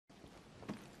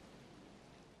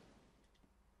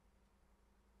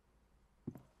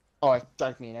Oh, I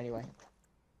dragged me in anyway.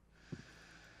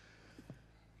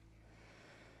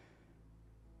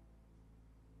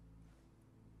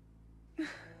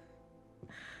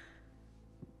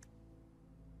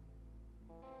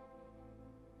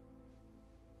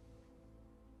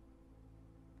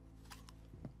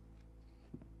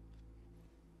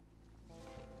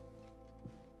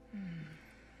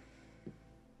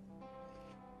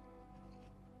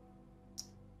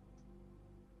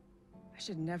 I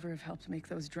should never have helped make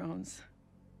those drones.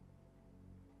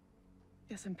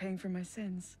 Guess I'm paying for my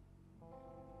sins.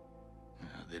 Yeah,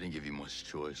 they didn't give you much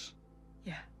choice.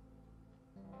 Yeah.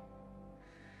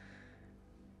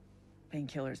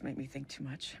 Painkillers make me think too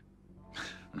much.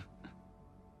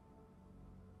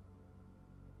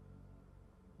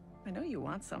 I know you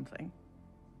want something.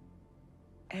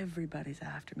 Everybody's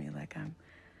after me like I'm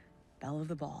belle of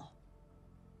the ball.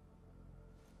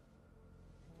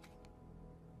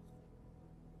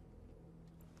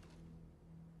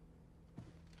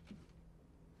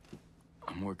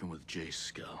 I'm working with Jay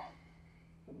Skell.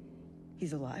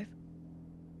 He's alive?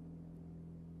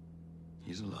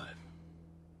 He's alive.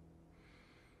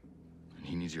 And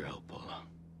he needs your help, Paula.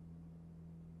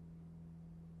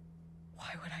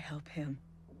 Why would I help him?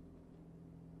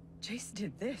 Jace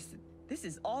did this. This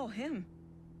is all him.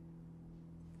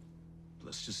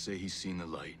 Let's just say he's seen the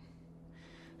light,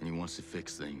 and he wants to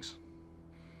fix things.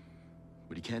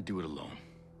 But he can't do it alone.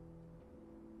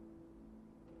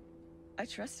 I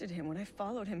trusted him when I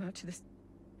followed him out to this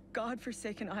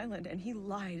godforsaken island, and he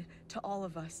lied to all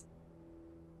of us.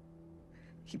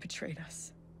 He betrayed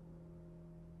us.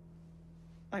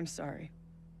 I'm sorry.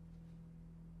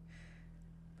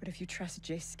 But if you trust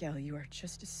Jay Skell, you are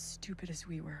just as stupid as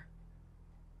we were.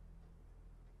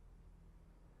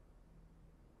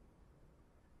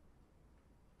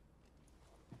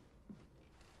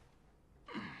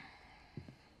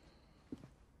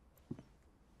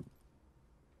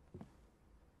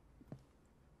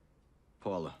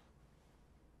 Paula.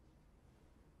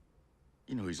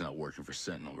 You know he's not working for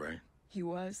Sentinel, right? He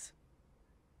was.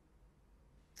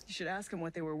 You should ask him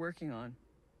what they were working on.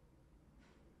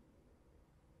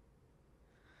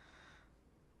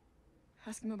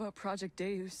 Ask him about Project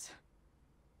Deus.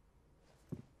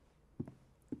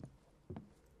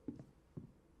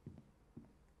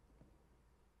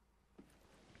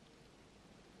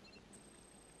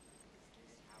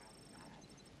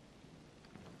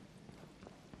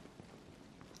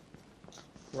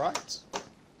 Right.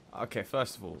 Okay,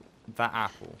 first of all, that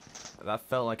apple, that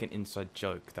felt like an inside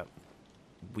joke that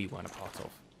we weren't a part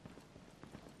of.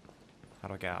 How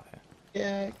do I get out here?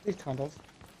 Yeah, it kind of.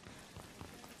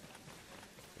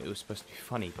 It was supposed to be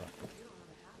funny, but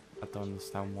I don't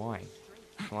understand why.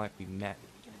 It's not like we met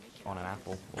on an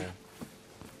apple, or...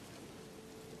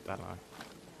 I don't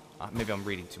know. Maybe I'm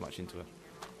reading too much into it.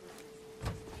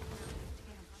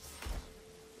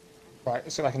 Right,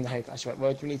 let's go back in the hay. Actually,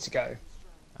 where do we need to go?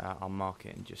 I'll mark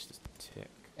it in just a tick.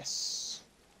 Yes.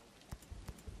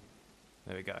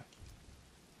 There we go.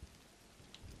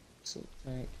 So,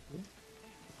 thank you.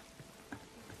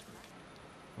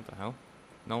 What the hell?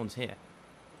 No one's here.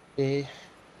 No.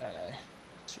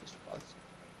 Choose bugs.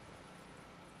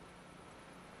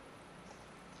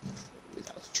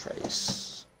 Without a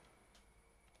trace.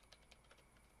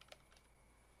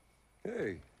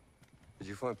 Hey, did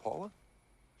you find Paula?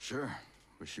 Sure,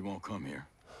 but she won't come here.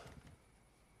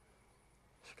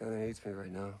 She kinda hates me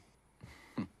right now.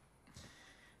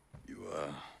 You,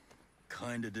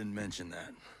 kinda didn't mention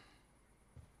that.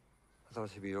 I thought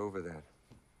she'd be over that.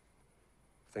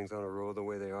 Things on a roll the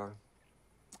way they are.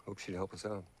 Hope she'd help us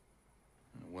out.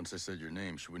 Once I said your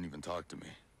name, she wouldn't even talk to me.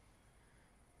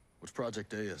 What's Project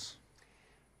Deus?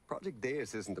 Project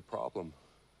Deus isn't the problem.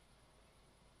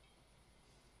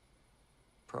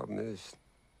 Problem is,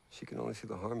 she can only see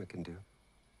the harm it can do.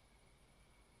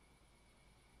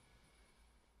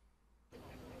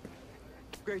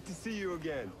 Great to see you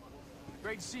again.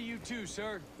 Great to see you too,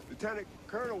 sir. Lieutenant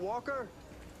Colonel Walker,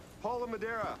 Paula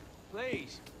Madeira.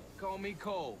 Please, call me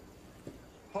Cole.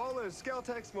 Paula is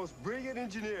Skeltech's most brilliant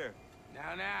engineer.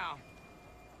 Now.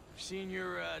 I've seen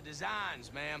your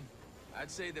designs, ma'am.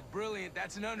 I'd say that brilliant,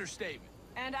 that's an understatement.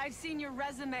 And I've seen your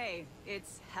resume.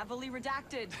 It's heavily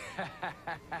redacted.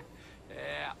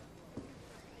 Yeah.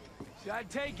 So I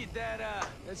take it that,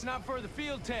 that's not for the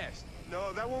field test.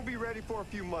 No, that won't be ready for a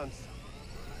few months.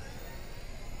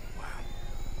 Wow.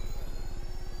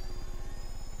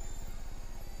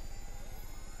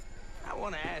 I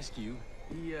want to ask you,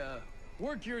 the,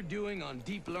 work you're doing on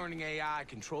deep learning AI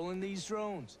controlling these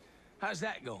drones, how's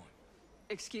that going?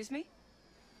 Excuse me?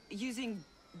 Using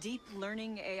deep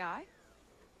learning AI?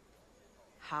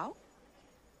 How?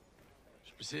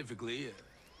 Specifically,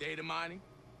 data mining,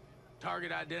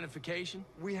 target identification.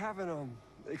 We haven't,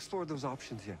 explored those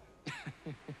options yet.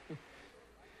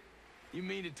 You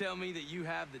mean to tell me that you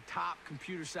have the top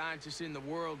computer scientists in the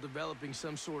world developing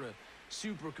some sort of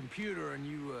supercomputer and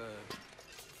you,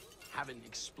 haven't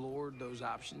explored those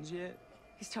options yet?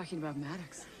 He's talking about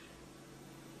Maddox.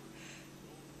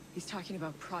 He's talking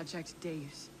about Project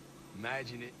Deus.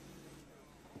 Imagine it.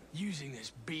 Using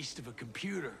this beast of a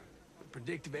computer,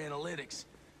 predictive analytics,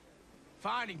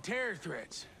 finding terror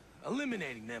threats,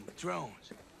 eliminating them with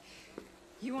drones.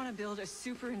 You want to build a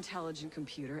super intelligent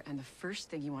computer, and the first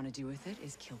thing you want to do with it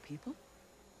is kill people?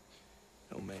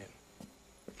 No, ma'am.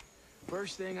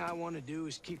 First thing I want to do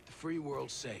is keep the free world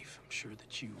safe. I'm sure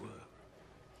that you,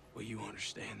 well, you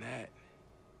understand that.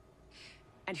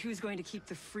 And who's going to keep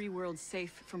the free world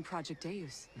safe from Project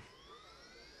Deus?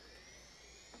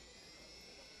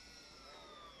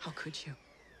 How could you?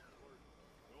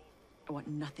 I want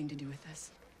nothing to do with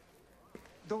this.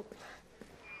 Don't...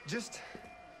 Just...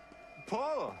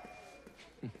 Paula!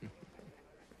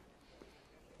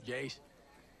 Jace,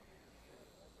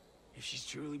 if she's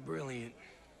truly brilliant,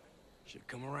 she'll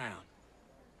come around.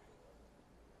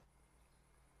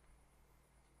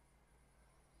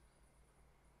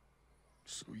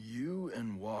 So you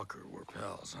and Walker were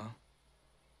pals, huh?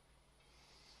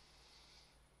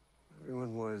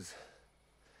 Everyone was...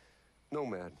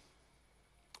 nomad.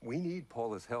 We need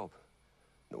Paula's help.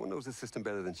 No one knows the system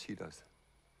better than she does.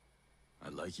 I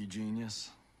like you,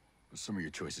 genius, but some of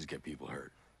your choices get people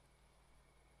hurt.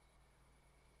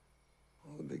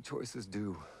 All the big choices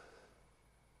do.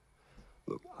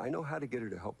 Look, I know how to get her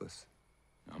to help us.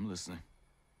 I'm listening.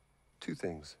 2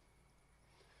 things.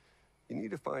 You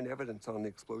need to find evidence on the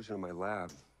explosion in my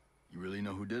lab. You really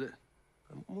know who did it?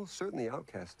 I'm almost certain the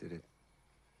Outcast did it.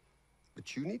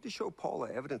 But you need to show Paula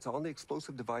evidence on the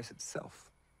explosive device itself.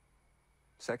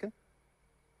 Second,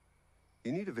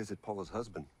 you need to visit Paula's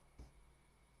husband.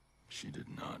 She did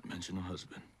not mention a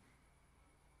husband.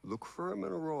 Look for him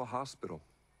in Aurora Hospital.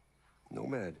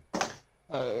 Nomad.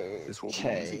 This won't be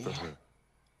easy for her.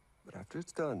 But after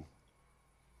it's done,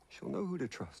 she'll know who to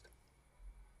trust.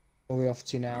 What are we off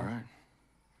to now? All right.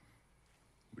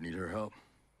 We need her help.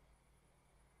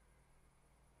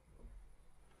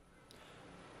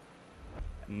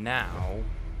 Now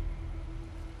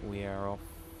we are off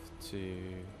to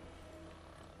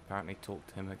apparently talk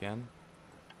to him again.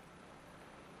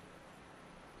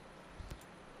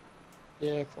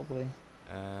 Yeah, probably.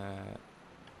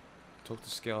 Talk to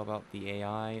Scale about the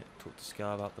AI. Talk to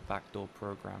Scale about the backdoor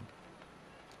program.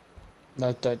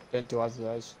 No, don't do either of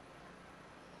those.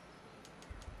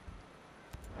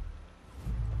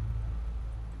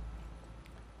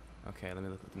 Okay, let me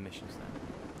look at the missions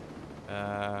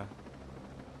then.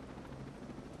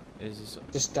 Is this...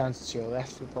 Just down to your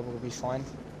left will probably be fine.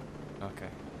 Okay.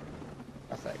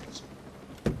 Perfect.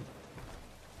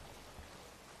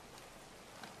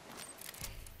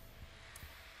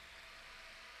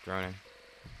 Droning.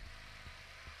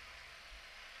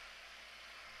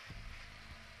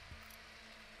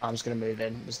 I'm just going to move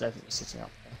in. There's definitely sitting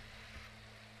up there.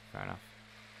 Fair enough.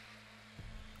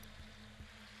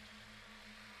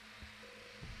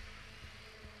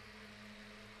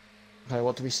 Okay,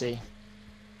 what do we see?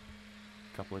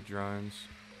 Couple of drones.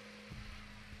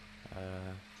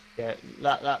 Yeah,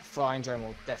 that flying drone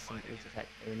will definitely detect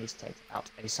it. We need to take it out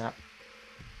ASAP.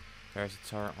 There's a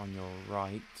turret on your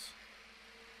right.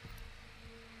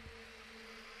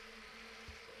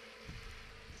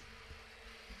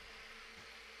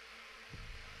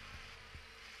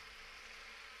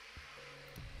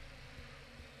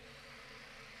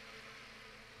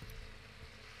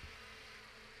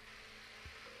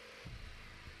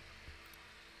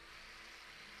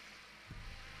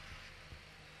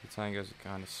 Tangos are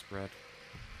kind of spread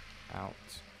out,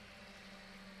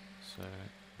 so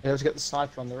You able to get the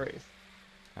sniper on the roof?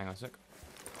 hang on a sec.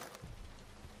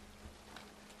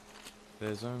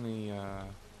 There's only can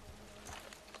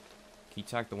you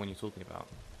tag the one you're talking about?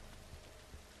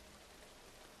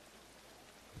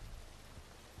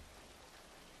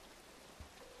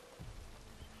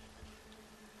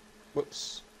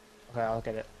 Whoops. Okay, I'll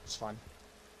get it. It's fine.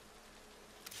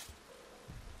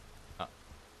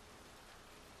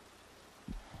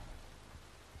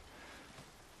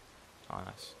 Oh,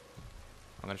 nice.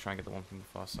 I'm gonna try and get the one from the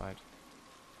far side.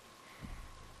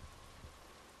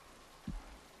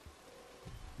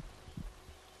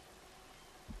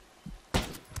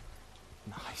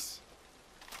 Nice.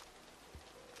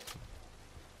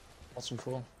 Awesome,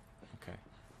 cool. Okay.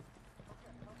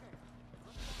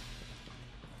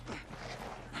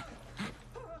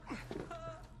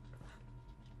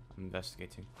 I'm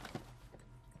investigating.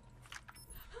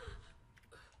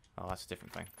 Oh, that's a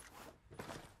different thing.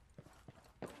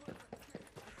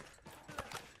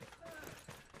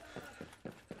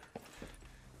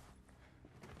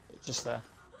 Just there.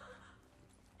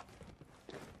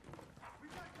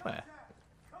 Where?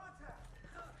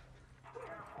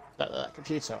 That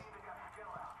computer.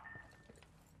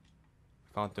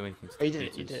 Can't do anything to Oh, you did it. You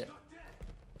computers. did it.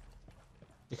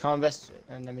 You can't invest it,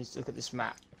 and then we just look at this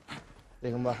map.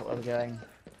 We can work out where we're going.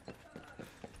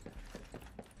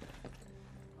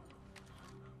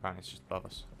 Apparently it's just above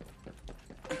us.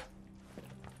 Let's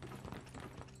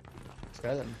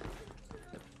go then.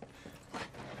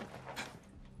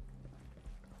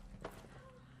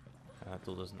 That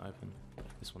door doesn't open.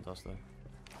 This one does though.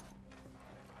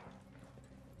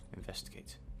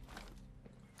 Investigate.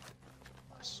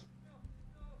 Nice.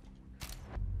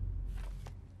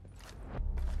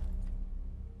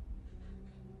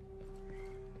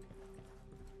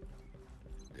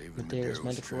 David Materials, Madero's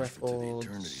medical transferred to the records.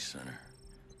 Eternity Center.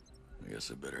 I guess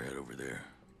I better head over there.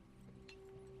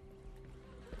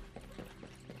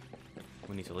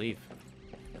 We need to leave.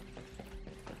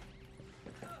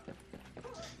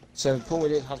 So Paul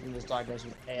Williams' husband was diagnosed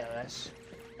with ALS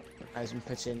and has been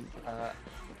put in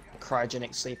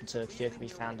cryogenic sleep until a cure can be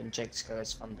found, and Jake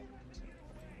Scurry's funding.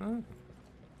 Oh.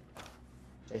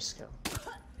 Jake Scurry.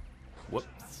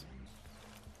 Whoops.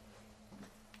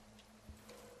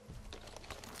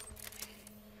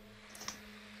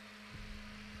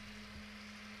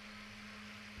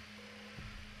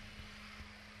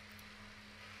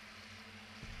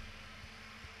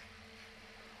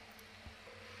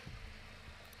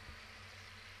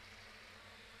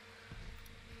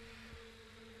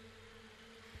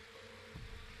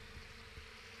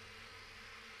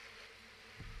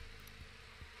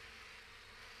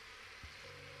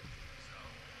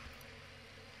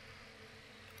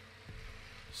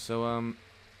 So,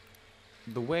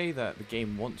 the way that the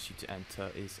game wants you to enter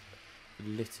is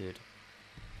littered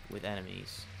with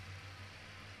enemies.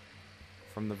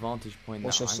 From the vantage point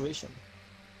What's that your solution?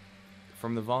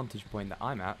 from the vantage point that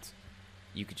I'm at,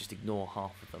 you could just ignore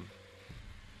half of them.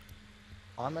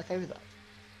 I'm okay with that.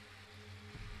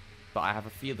 But I have a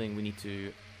feeling we need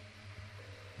to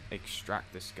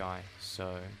extract this guy,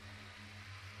 so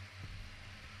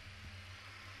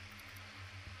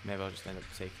maybe I'll just end up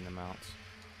taking them out.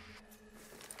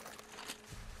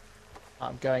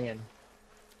 I'm going in.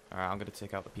 Alright, I'm gonna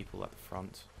take out the people at the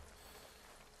front.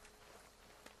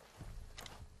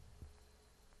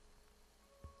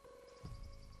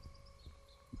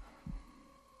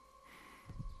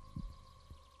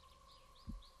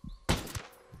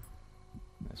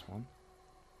 There's one.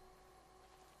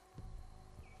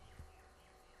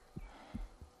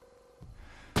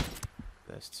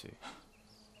 There's two.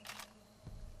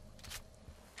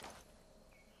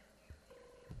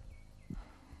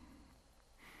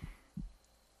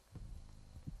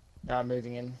 Now I'm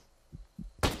moving in.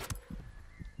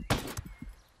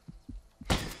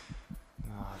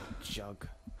 Ah, the jug.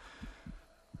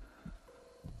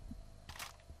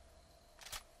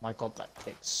 My god, that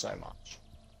kicks so much.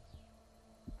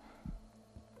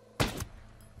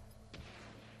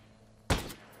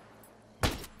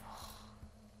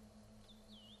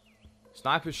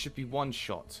 Snipers should be one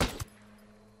shot.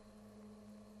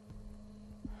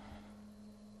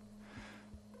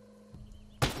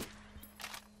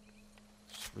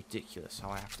 It's ridiculous how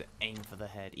I have to aim for the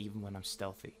head even when I'm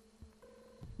stealthy.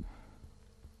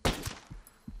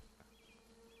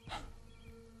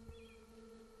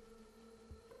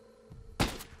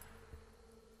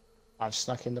 I've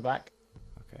snuck in the back.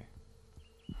 Okay.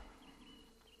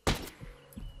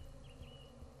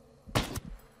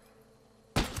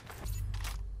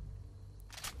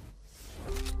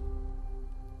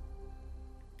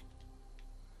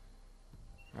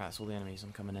 Right, that's all the enemies.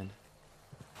 I'm coming in.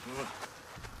 Well,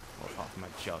 apart from my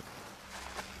jug.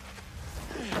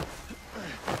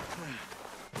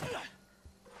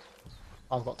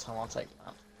 I've got time, I'll take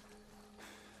that.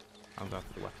 I'm going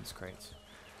for the weapons crates.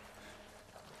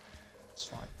 It's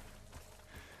fine.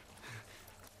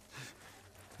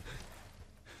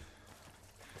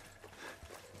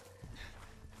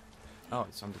 Oh,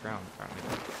 it's underground apparently.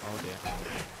 Oh dear.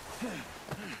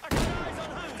 Eyes on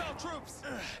hostile troops!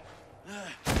 I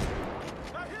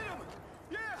hit him!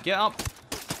 Yeah! Get up!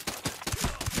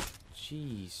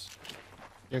 Jeez.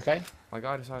 You okay? My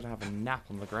guy decided to have a nap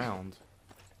on the ground.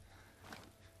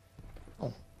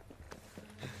 Oh.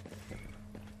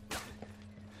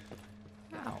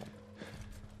 Ow.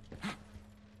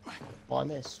 Well, I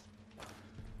missed.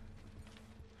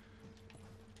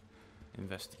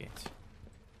 Investigate.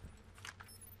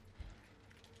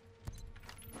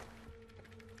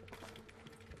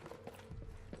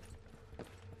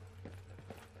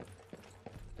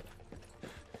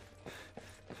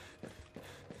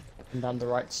 And down the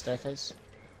right staircase.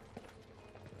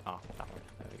 Ah, that one.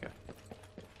 There we go.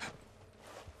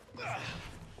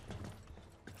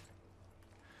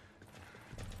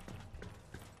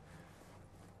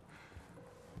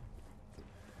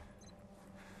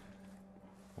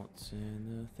 What's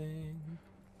in the thing?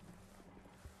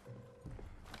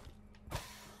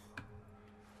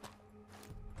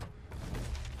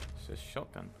 It's a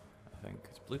shotgun, I think.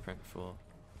 It's blueprint for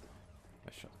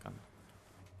a shotgun.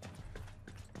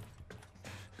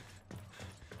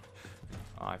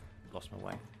 Oh, I've lost my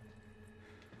way.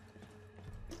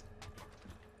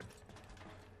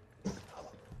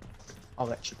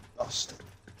 I'll actually lost.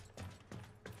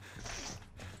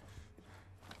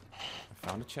 I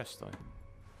found a chest though.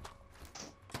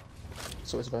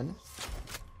 So it's a bonus.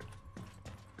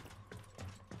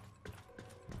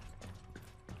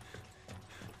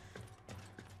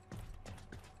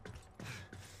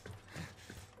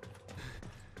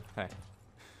 Hey,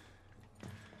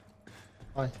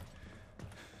 Hi.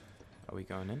 are we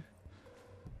going in?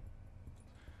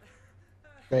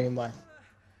 Going in where?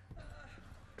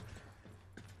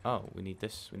 Oh, we need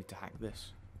this. We need to hack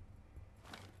this.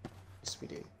 Yes, we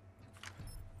do.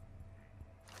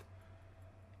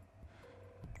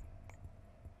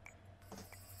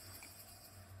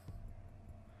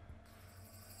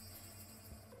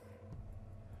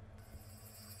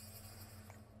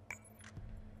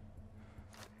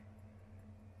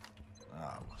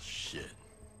 Ah, well, shit.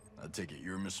 I take it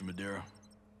you're Mr. Madera?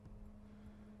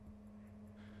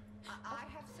 I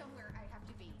have somewhere I have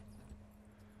to be.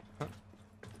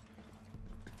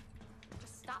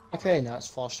 Just stop. Okay, now it's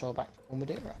fast travel back to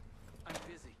Madeira. I'm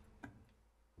busy.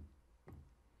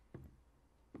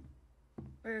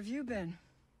 Where have you been?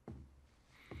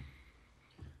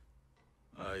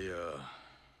 I,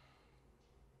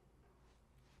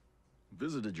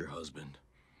 visited your husband.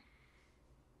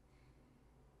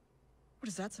 What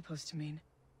is that supposed to mean?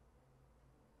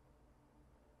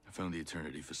 I found the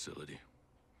Eternity facility.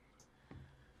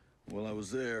 While I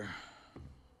was there,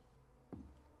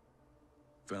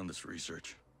 found this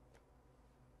research.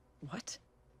 What?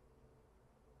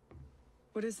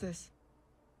 What is this?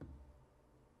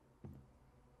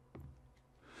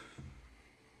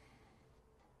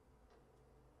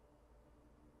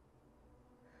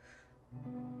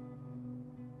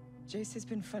 Jace has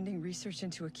been funding research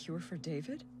into a cure for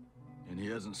David? And he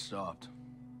hasn't stopped.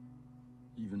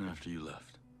 Even after you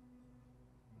left.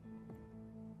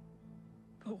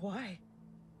 But why?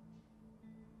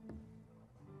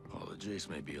 Paula, Jace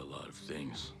may be a lot of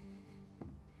things.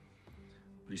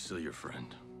 But he's still your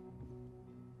friend.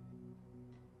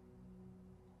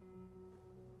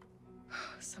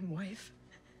 Some wife?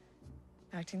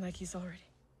 Acting like he's already...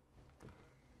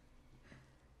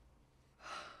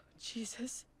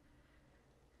 Jesus.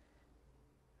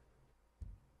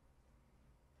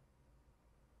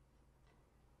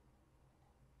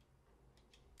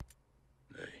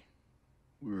 Hey,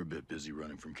 we were a bit busy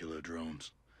running from killer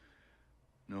drones.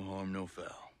 No harm, no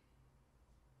foul.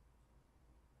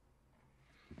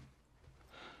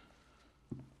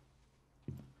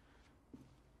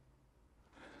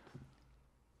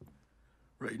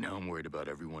 Right now, I'm worried about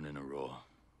everyone in Aurora.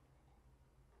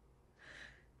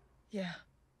 Yeah.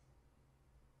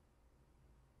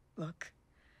 Look,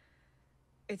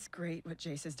 it's great what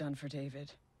Jace has done for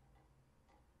David.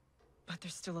 But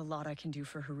there's still a lot I can do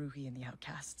for Haruhi and the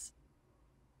Outcasts.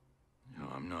 You know,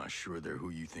 I'm not sure they're who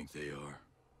you think they are.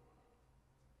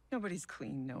 Nobody's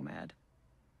clean, Nomad.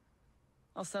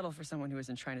 I'll settle for someone who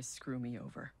isn't trying to screw me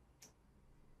over.